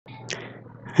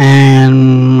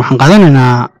waxaan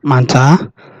qaadanaynaa maanta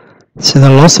sida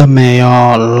loo sameeyo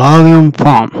login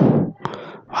form.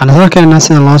 waxaan soo keenaa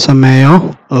sida loo sameeyo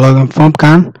login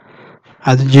formkan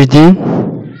aad ujeediin.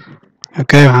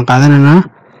 okay, waxaan qaadanaynaa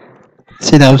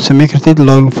sida aad u sameyn kartid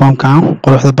login formkan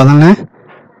quruxda badan leh.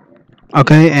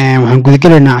 okay, waxaan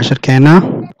gudagelaynaa cashirkeena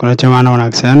kulanti macna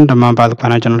wanaagsan dhammaan baad ku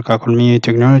janalka kulmiye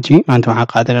technology. maanta waxaan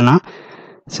qaadanaynaa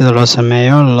sida loo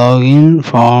sameeyo login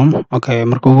form. okay,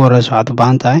 marka ugu horeysa waxaad u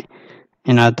baahan tahay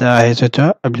inaad haysato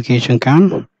applicationkan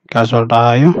kaasoo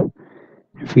dhahayo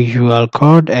visual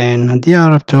code. haddii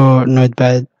aad rabto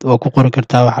notepad waa ku qori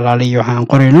kartaa wax alaala iyo waxaan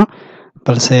qorayno,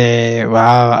 balse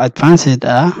waxaa advanced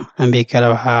ambi kale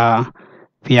waxaa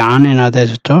fiican inaad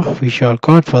haysato visual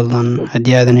code. fadlan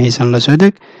haddii aadan haysan la soo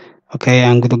deg. okay,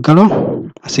 aan gudagalo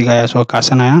asiga ayaa soo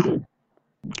kacsanaya.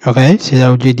 okay, sida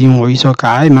ujeediin wuu iisoo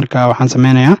kacay. marka waxaan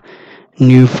sameynayaa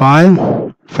new file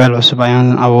cusub ayaan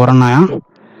abuuranayaa.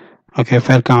 okay,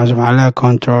 filekan cusub waxaa leeyahay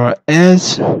control s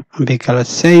ambi kale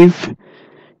save.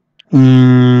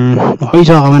 wuxuu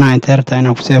iisoo qabanaya inta rabtaa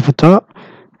inaan ku seefato.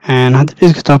 hadda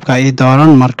desktopka ii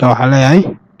dooran, marka waxaa leeyahay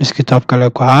desktop kale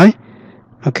ku hay.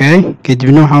 okay,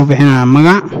 kadibna waxaan u bixinayaa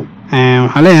magac.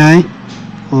 waxaa leeyahay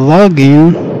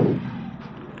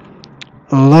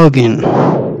login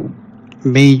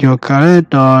page oo kale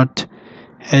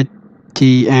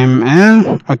 .html.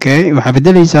 okay, waxaa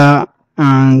bedeleysaa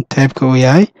typeka uu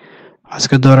yahay, waxaa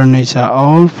iska dooranaysaa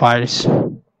all files.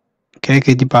 okay,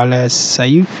 kadib waxaa leeyahay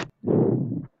save.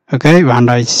 okay, waxaan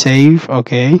dhahay save.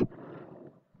 okay,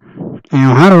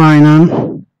 waxaan rabaa inaan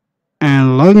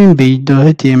login page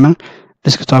 .html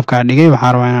desktopka dhigay.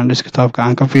 waxaan rabaa inaan desktopka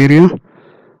aan ka fiiriyo.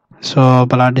 so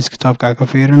balaa desktopka ka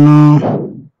fiirino.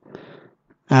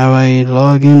 away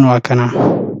login waa kana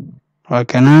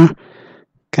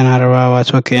rabaa, waa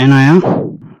soo kicinaya.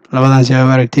 labadan si aad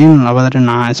u aragtiin labada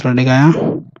dhinaca isla dhigaya.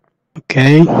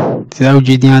 okay, sidaa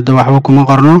ujeediin hadda waxba kuma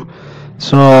qorno.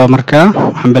 so marka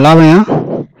waxaan bilaabayaa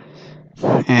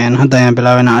hadda ayaan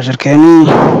bilaabaynaa cashirkeeni.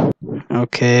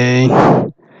 okay,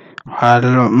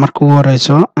 waxaa marka ugu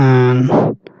horeyso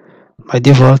by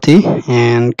default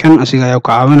kan asiga ayaa ku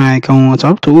caawinaya. kan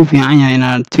sababta ugu fiican yahay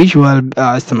inaad visual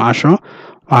isticmaasho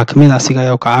waxaa kamid asiga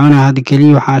ayaa ku caawinaya. hadda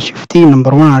keliya waxaa shifty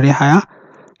number 1 aan riixaya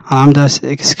calaamadaas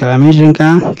exclamationka,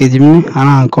 kadibna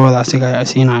anahan kooda asiga ayaa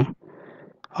siinaya.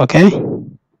 okay,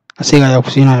 asiga ayaa ku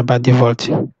siinaya by default.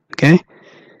 okay,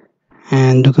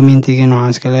 documentigan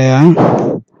waxaan iska leeyahay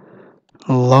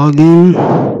login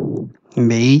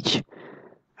page.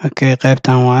 okay,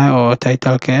 qaybtan waaye oo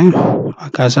titleka waa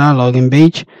kaasa login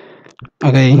page.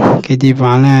 okay, kadib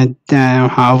waxaan leeyahay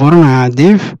waxaan abuuranayaa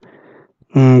div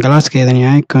glasskeedan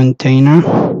yahay container.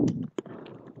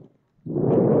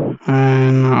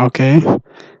 okay,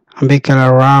 ambi kale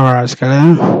router iska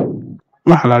leeyahay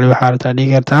wax alaali waxaa rabtaa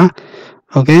dhigi kartaa.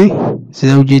 okay,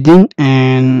 sida ujeediin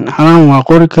halaan waa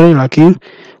qori karay, laakiin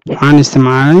waxaan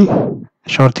isticmaalay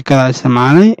shortikada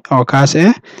isticmaalay oo kaas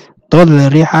dood la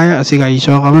riixaya. asiga ay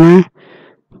soo qabanaya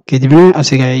kadibna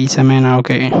asiga ay sameynaya.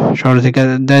 okay,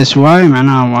 shortikada that's why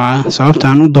macnaha waa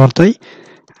sababtaan u doortay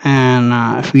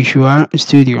visual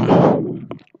studio.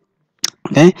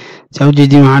 okay, sida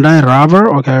ujeediin waxaan dhahay router.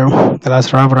 okay, glass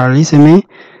router aa lii sameeyey.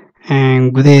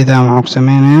 gudaheeda waxaan ku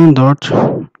sameynayaa dot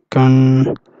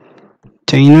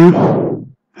container.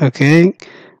 okay,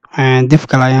 div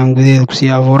kale ayaan gudaheeda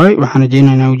kusii abuuray. waxaan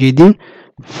rajeynaynaa ujeediin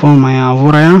form ayaan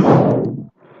abuurayaa.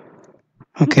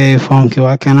 okay, formkii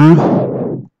waa kana,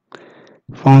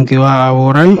 formkii waa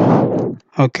abuuray.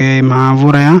 okay,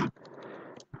 maxaan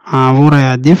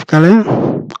abuurayaa div kale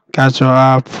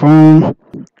kaasoo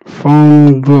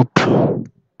form group.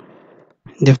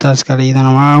 divtaas kale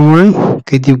iyadana waa abuuray.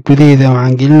 kadib gudaheeda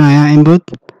waxaan gelinayaa input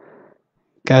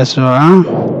kaasoo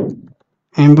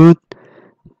input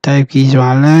typekiisa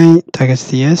waxaa leeyahay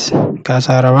text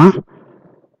kaasaa rabaa.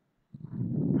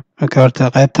 okay, horta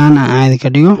qaybtan aan caadi ka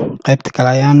dhigo, qaybta kale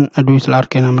ayaan adhow isla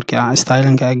arkayna markii aan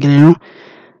stylinka aan gelino.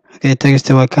 okay, text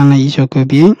waa kan la iisoo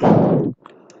koobiyey.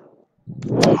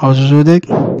 hoos usoo deg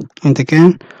inta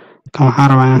kan waxaan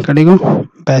rabaa inaan ka dhigo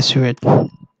password.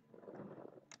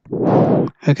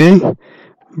 okay,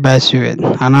 password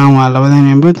anaan waa labadan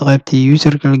input, qaybtii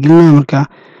userka la gelinaya marka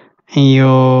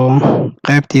iyo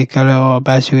qaybtii kale oo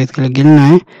passwordka la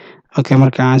gelinaya. okay,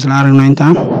 marka aan isla aragno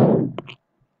intaan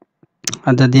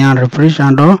hadda haddii aan refresh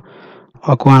aan dhaho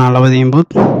waa kuwaana labada input.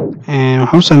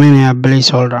 waxaan u sameynayaa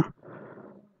placeholder.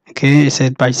 okay,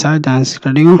 side by side aan iska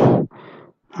dhigo.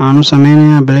 waxaan u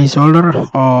sameynayaa placeholder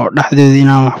oo dhexdeeda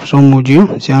inaan wax soo muujiyo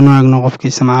si aan u eegno qofka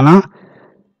isticmaalaha.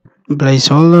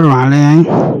 placeholder waxaan leeyahay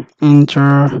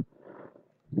enter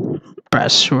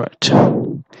password.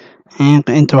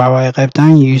 inta waxa waaye qaybtan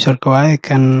userka waaye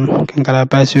kan kala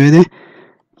password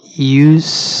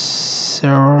username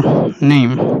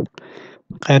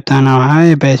qaybtan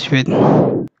waxaa password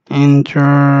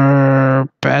enter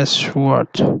password.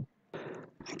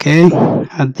 Okay,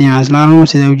 haddii aan islaamo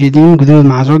sida ujeedin gudahood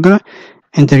maxaa soo gala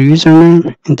enter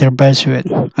username enter password.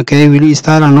 Okay, weli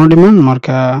style aan noo dhiman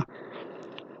marka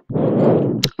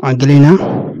waan gelinaa.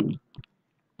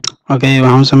 Okay,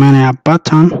 waxaan sameynayaa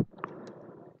button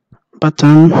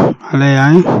waxaa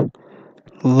leeyahay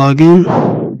login.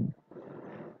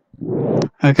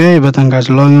 Okay, buttonkaas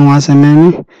login waa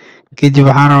sameynay. kadib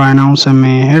waxaan rabaa inaan u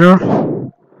sameeyo header.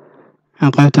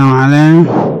 qaybtan waxaa leeyahay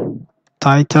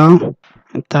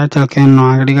title-keen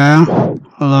waxaan ka dhigayaa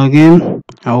login.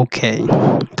 Okay,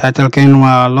 title-keen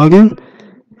waa login.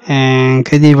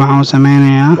 kadib waxaan u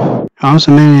sameynayaa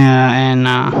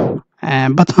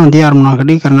button diyaar ma ka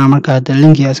dhigi karnaa marka hadda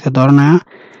linkiga iska dooranaya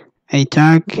ay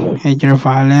tag href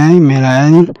waxaa leeyahay meel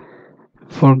aadin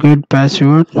forget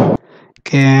password.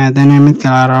 haddana mid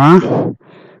kale rabaa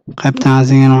qaybtan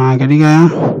asigana waxaan ka dhigayaa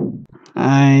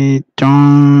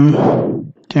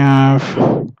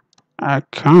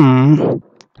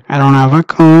I don't have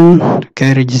account. Okay,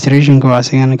 registration-ka waa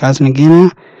asigana kaasna geenaya.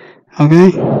 Okay,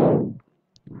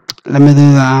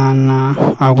 lamadooda aan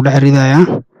waxaa ku dhex ridayaa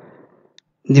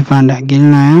dib aan dhex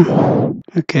gelinaya.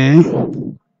 Okay,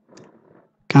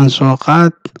 kan soo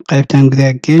qaad qaybtan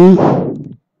gudaha geli.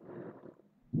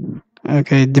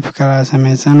 Okay, dib kala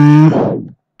sameysanaya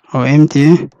oo empty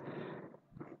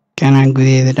kana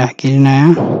gudaheeda dhex gelinaya.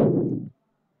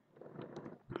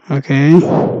 Okay,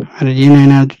 waxaan rajeynayaa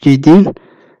inaad ujeedin.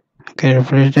 Okay,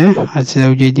 refresh sida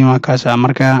ujeedin waa kaas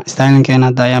marka styling-keena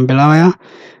hadda ayaan bilaabayaa.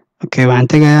 Okay, waxaan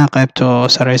tegayaa qaybta oo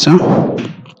sareyso.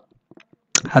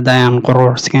 hadda ayaan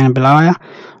quruxskeena bilaabayaa.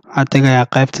 waxaan tegayaa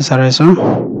qaybta sareyso.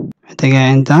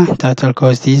 tegayaa inta title-ka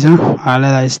hoostiisa waxaa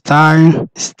leedahay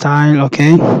style.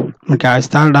 Okay, marka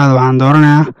style dhahdo waxaan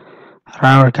dooranayaa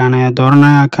routerkan ayaa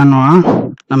dooranayaa kan oo ah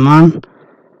dhammaan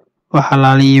wax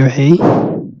alaali iyo wixii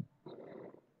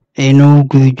ay noogu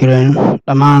guda jireen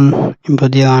dhammaan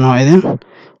input-yadan oo idin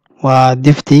waa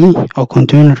diftii oo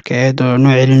containerka eed oo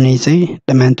noo celinaysay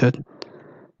dhammaantood.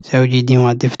 saa ujeedin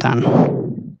waa diftan.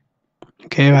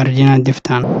 Okay, waxaan rajeynaa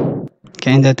diftan.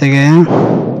 Okay, inta tegayaa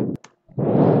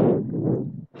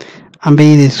amba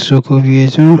iyada iska soo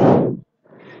koobiyeyso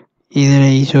iyadana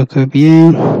ii soo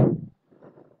koobiyeen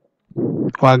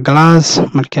waa glass.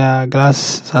 marka glass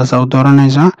saasa u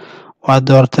dooranaysa waa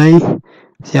doortay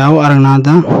si aan u aragna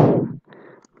hadda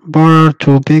border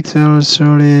 2 pixels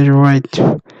solid white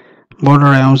border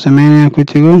ayaan u sameynaya ku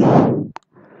tego.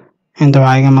 inta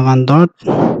waxaa iga maqan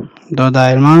dooda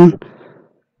ilmaan.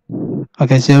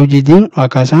 Okay, sida ujeedin waa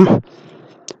kaasa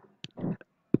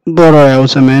border ayaan u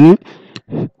sameynay.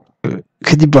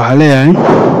 kadib waxaa leeyahay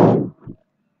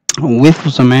width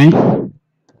u sameey.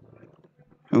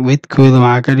 widthkooda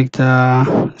waxaa ka dhigtaa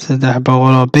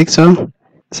 300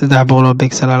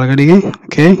 pixel aa laga dhigay.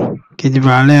 Okay, kadib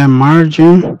waxaa leeyahay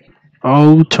margin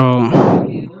auto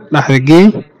dhexda gee.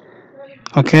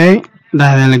 Okay,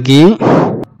 dhexda la gee.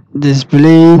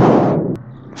 display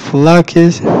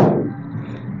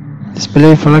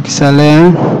flux aa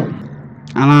leeyahay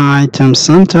ana item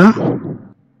center.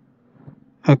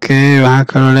 Okay, waxaa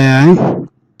kaloo leeyahay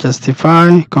justify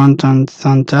content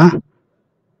center.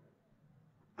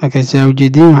 Okay, sida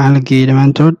ujeedin waxaa la geeyay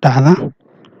dhammaantood dhexda.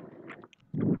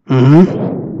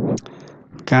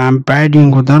 kan padding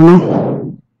ku darno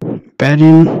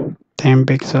padding 10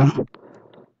 pixel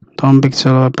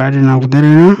oo padding aan ku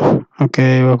daraynaa.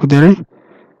 Okay, waa ku daray.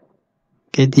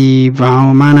 kadib waxaan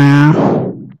u imaanayaa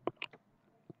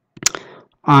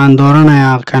waxaan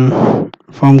dooranayaa kan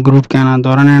form groupkan aan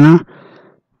dooranaynaa.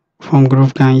 form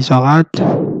groupkan ii soo qaad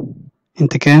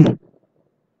inta keen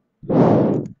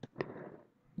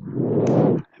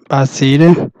baasiile.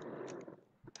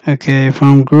 Okay,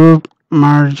 form group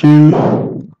margin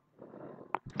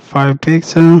 5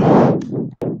 pixel.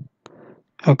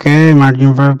 Okay,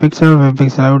 margin 5 pixel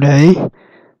u dhexeeyay.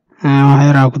 wax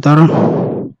yar aan ku daro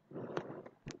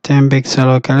 10 pixel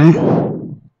oo kale.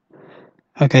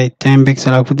 Okay, 10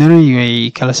 pixel aan ku daray way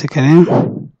kala sakadeen.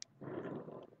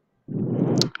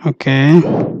 Okay,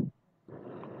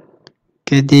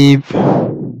 kadib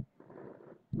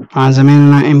waxaan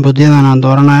sameynaynaa input-yadan aan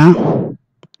dooranayaa.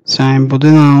 si aan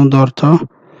input-yadan u doorto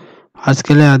waxaa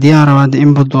iska leeyahay haddii aan rabo hadda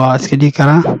input waa iska dhigi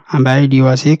karaa amba id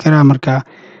waa sii karaa. marka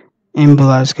input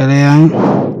aa iska leeyahay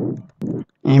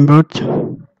input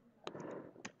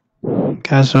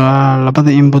kaasoo ah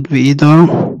labada input ba ii dooro.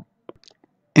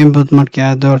 input markii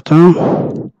aad doorto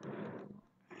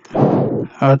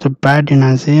auto padding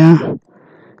aan siiyaa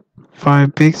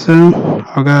 5 pixel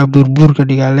xogaa burburka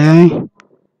dhigaa leeyahay.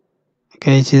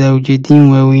 Okay, sida ujeedin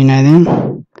waa weynaadeen.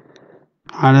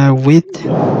 Waxaa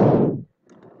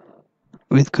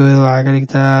widthkooda waxaa ka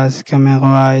dhigtaa iska meeqa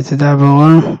waaye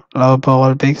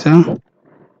 200 pixel.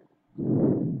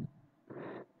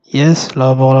 Yes,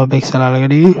 200 pixel aa laga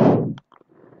dhigay.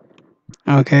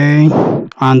 Okay,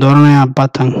 waxaan dooranayaa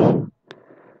button.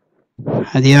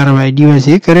 haddii aan rabo ID waa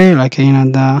sii karay, laakiin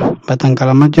hadda button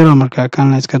kale ma jiro, marka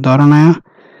kan la iska dooranaya.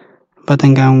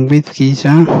 buttonkan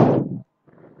widthkiisa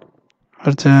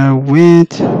horta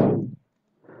width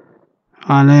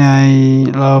waxaan leeyahay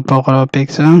 200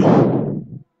 pixel.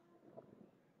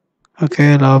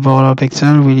 Okay, 200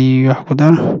 pixel weli wax ku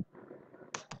dar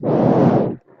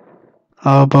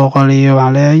 200 iyo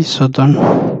waxaan leeyahay 30.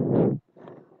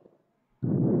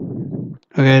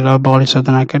 Okay,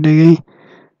 230 aan ka dhigay.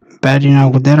 Padding aan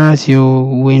ku daraa si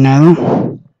uu weynaado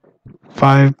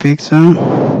 5 pixel.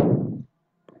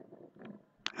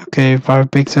 Okay, 5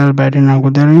 pixel padding aan ku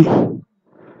daray.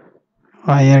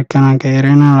 wax yar kanaan ka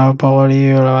yareynaa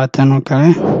 220 oo kale.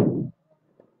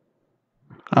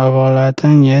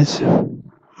 220, yes.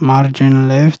 Margin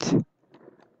left,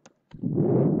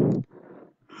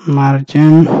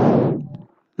 margin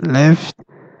left,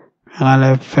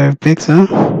 5 pixel.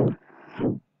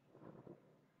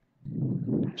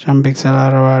 5 pixel aa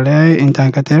rabaa leeyahay.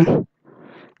 intaan ka tir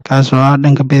kaasoo ah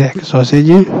dhanka bidix ka soo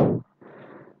seji.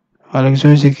 waa laga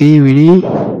soo sekeyey weli.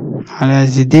 waxaa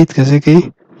leeyahay 8 ka sekey.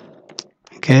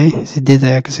 Okay, 8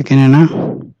 ayaa ka sekeynayna.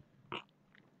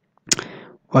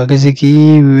 waa ka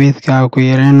sekeyey widthka ku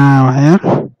yareynaa wax yar.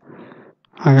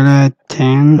 waxaa ka leeyahay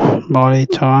 10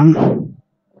 110.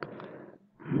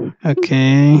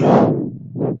 Okay,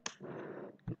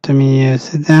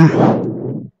 13.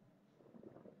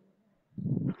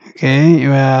 Okay,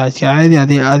 waa iska caadi.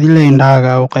 adi la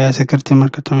indhahaaga u qiyaasi karti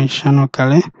marka 15 oo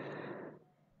kale.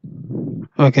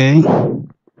 Okay,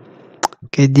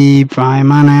 kadib waxaa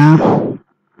imaanayaa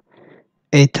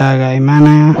 8 taaga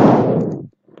imaanaya.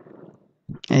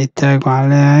 8 taag waxaa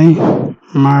leeyahay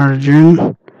margin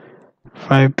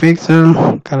 5 pixel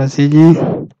kala siji.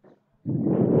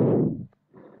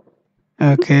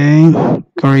 Okay,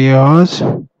 kor iyo hoos.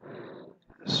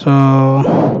 So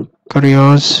kor iyo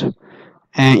hoos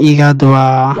iga hadda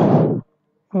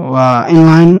waa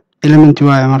inline element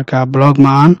waaye, marka block ma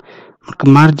ahan. marka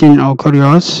margin oo kor iyo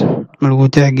hoos ma lagu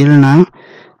tixgelinayo.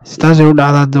 sidaasay u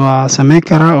dhacda. hadda waa sameyn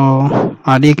karaa oo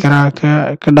waa dhigi karaa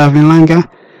ka dhaaf inlineka.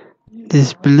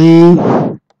 display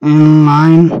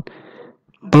inline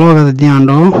block haddii aan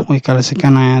dhaho way kala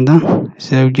sekanayaan. hadda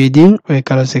sida ujeediin way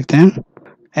kala segteen.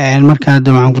 marka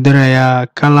hadda waxaan ku darayaa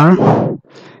color.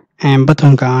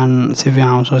 buttonka aan si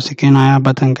fiican usoo sekeynaya.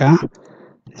 buttonka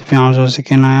si fiican usoo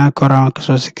sekeynaya. kor aan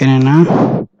kasoo sekeynaynaa.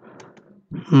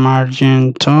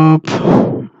 margin top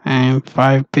and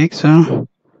 5 pixel.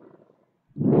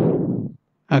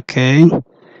 Okay,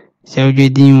 sida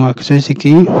ujeediin waa kasoo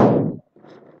sekeyey.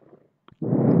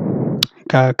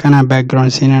 kana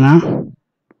background siinana.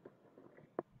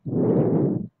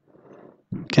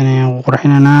 kana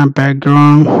qurxinana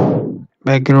background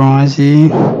waasi.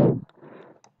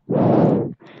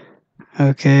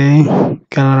 Okay,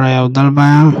 color ayaa u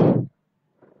dalbaya.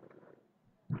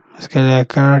 iska leeyahay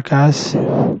colorkaas.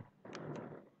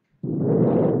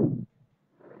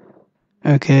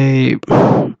 Okay,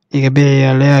 iga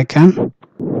bixiyaa leeyahay kan.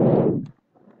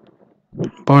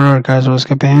 borderkaas oo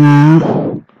iska bixinaya.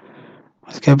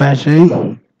 iska baxshay.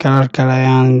 color kale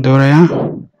ayaan doorayaa.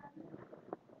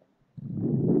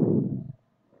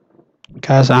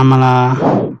 kaas camal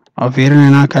oo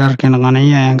fiirinaynaa. colorkan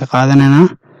qanciya ayaan ka qaadanaynaa.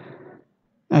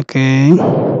 Okay,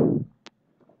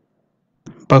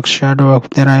 box shadow waa ku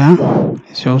darayaa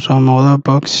si uu soo muuqdo.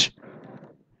 box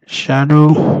shadow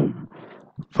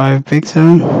 5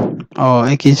 pixel oo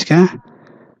x-ka,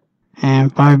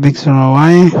 5 pixel oo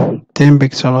y, 10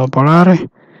 pixel oo polar.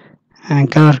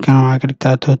 colorkan waxaa ka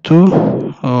dhigtaa tutu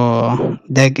oo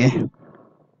dag ah.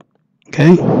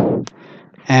 Okay,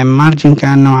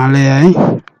 marginkan waxaa leeyahay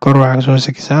kor waxaa kasoo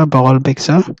sekisaa 100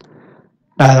 pixel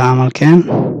dhexda camalkeen.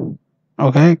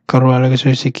 Okay, kor waa laga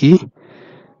soo sekiyey.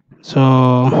 so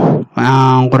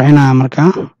waxaan qurxinayaa marka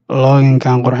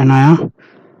loginkan qurxinayaa.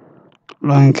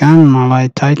 loginkan malay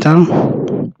title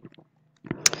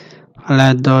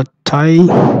dot tie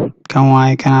kan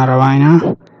waaye. kana rabaa inaa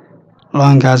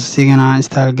loginkaas isigana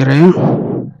style gareeyo.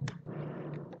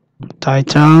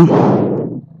 title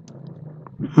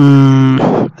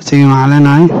isigana waxaa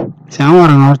leenahay si aan u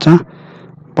aragno horta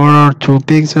border 2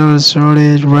 pixel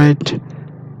solid red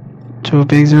 2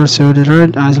 pixel solid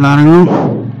red aan isla aragno.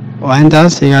 waa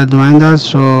intaas iga hadda waa intaas.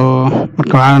 so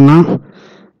marka waxaa rabnaa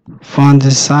font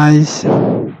size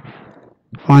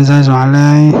waxaa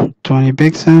leeyahay 20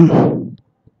 pixel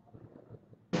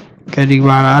kadib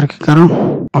waxaa la arki karo.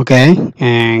 Okay,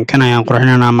 kan ayaan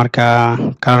qurxinaynaa marka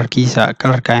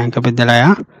kalarka ayaan ka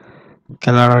bedelayaa,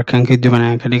 kalarkan ka duwan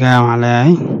ayaan ka dhigayaa. waxaa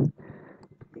leeyahay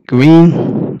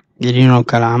green oo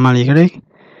kale camal iga dhig.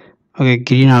 Okay,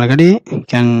 green aa laga dhigi.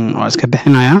 Kan waa iska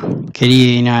bixinayaa,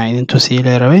 keliya inaa idin tusiyo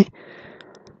lee rabay,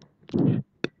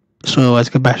 so waa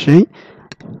iska baxshay.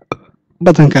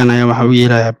 Buttonkan ayaa waxa uu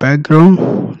yeelayaa background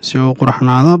si uu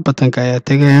qurxanaado. Buttonka ayaa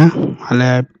tegayaa, waxaa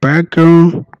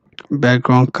leeyahay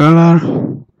background color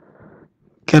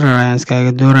ayaan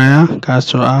iskaga doorayaa,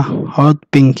 kaasoo ah hot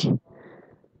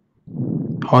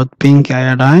pink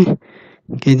ayaa dhahay.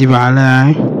 kadib waxaa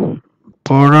leeyahay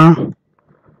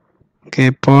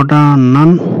border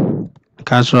none,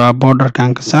 kaasoo ah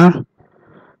borderkan ka saar.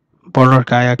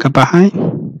 borderka ayaa ka baxay.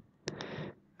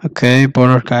 Okay,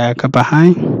 borderka ayaa ka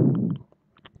baxay.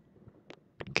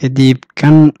 kadib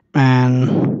kan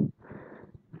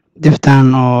diftan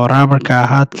oo rubberka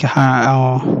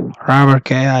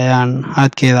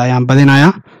haadkeeda ayaan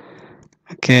badinayaa.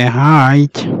 Okay,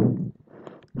 height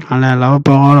waxaan leeyahay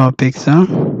 200 oo pixel.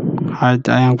 height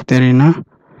ayaan ku daraynaa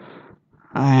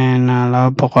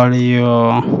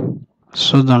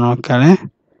 230 oo kale.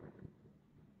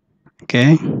 Okay,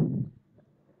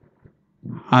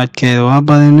 heightkeeda waa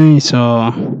badinay, so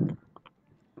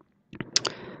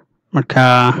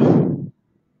marka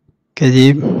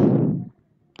kadib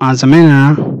waxaan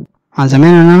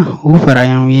sameynaynaa hoover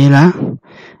ayaan yeelaa.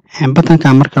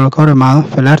 buttonkan marka la hor imaado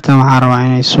falaartan waxaan rabaa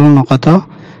inay suul noqoto.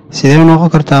 sidee u noqon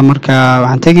kartaa? marka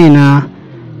waxaan tegaynaa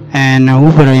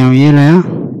hoover ayaan yeelayaa.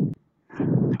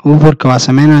 hooverka waa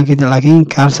sameynaa kadib, laakiin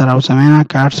cursor u sameynaa,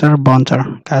 cursor pointer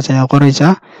kaas ayaa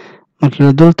qoraysaa. markii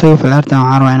la dul tago falaartan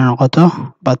waxaan rabaa inay noqoto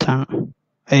button,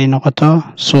 ay noqoto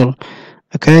suul.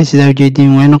 Okay, sidaa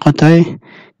ujeediin way noqotay.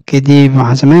 kadib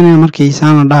waxaan sameynayaa markii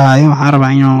saan la dhahayo, waxaan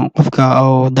rabaa inuu qofka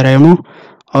uu dareemo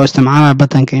oo isticmaala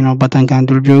buttonka inuu buttonkan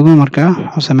dul joogo. marka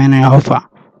wuxuu sameynayaa hover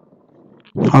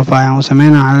ayaan u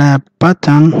sameynaa. waxaa leeyahay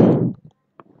button.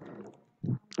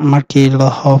 markii la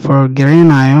hover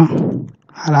gareynayo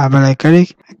halaabale ka dhig.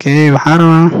 Okay, waxaa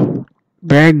rabaa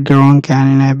backgroundkan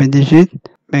inaad bedeshid,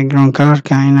 background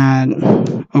colorka inaad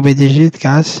u bedeshid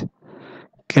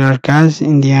kalarkaas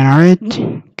Indian red,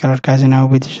 kalarkaas inaad u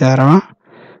bedeshaa rabaa.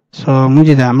 so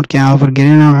mujida markii aan hover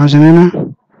gareynayo wuxuu sameynaa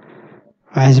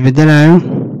waxaa isbedelayo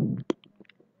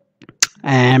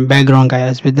backgroundka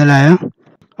ayaa isbedelaya.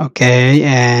 Okay,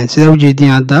 sida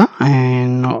ujeediin hadda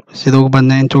sida ugu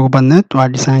badneed waa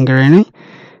design gareynay.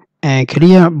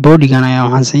 keliya bodygan ayaa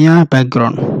waxaan siiyaa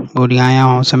background. bodygan ayaa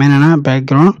waxaan sameynaynaa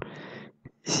background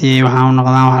si waxaan u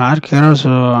noqdaan wax la arki karo. so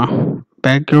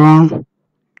background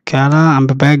color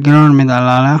amba background mid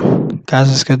alaala kaas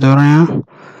iska dooranaya.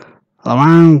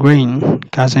 green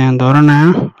kaas ayaan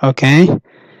dooranayaa. Okay,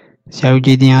 sida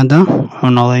ujeediin hadda wuxuu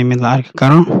noqday mid la arki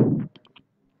karo.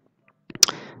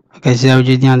 Okay, sida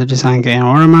ujeediin hadda designka ayaan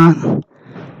u dhamaad.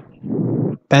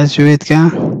 passwordka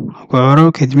ku xiro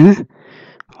kadibna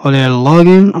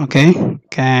login. Okay,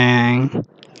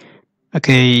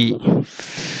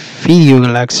 videoga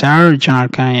like saar,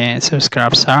 janalka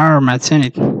subscribe saar.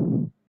 mahadsanid.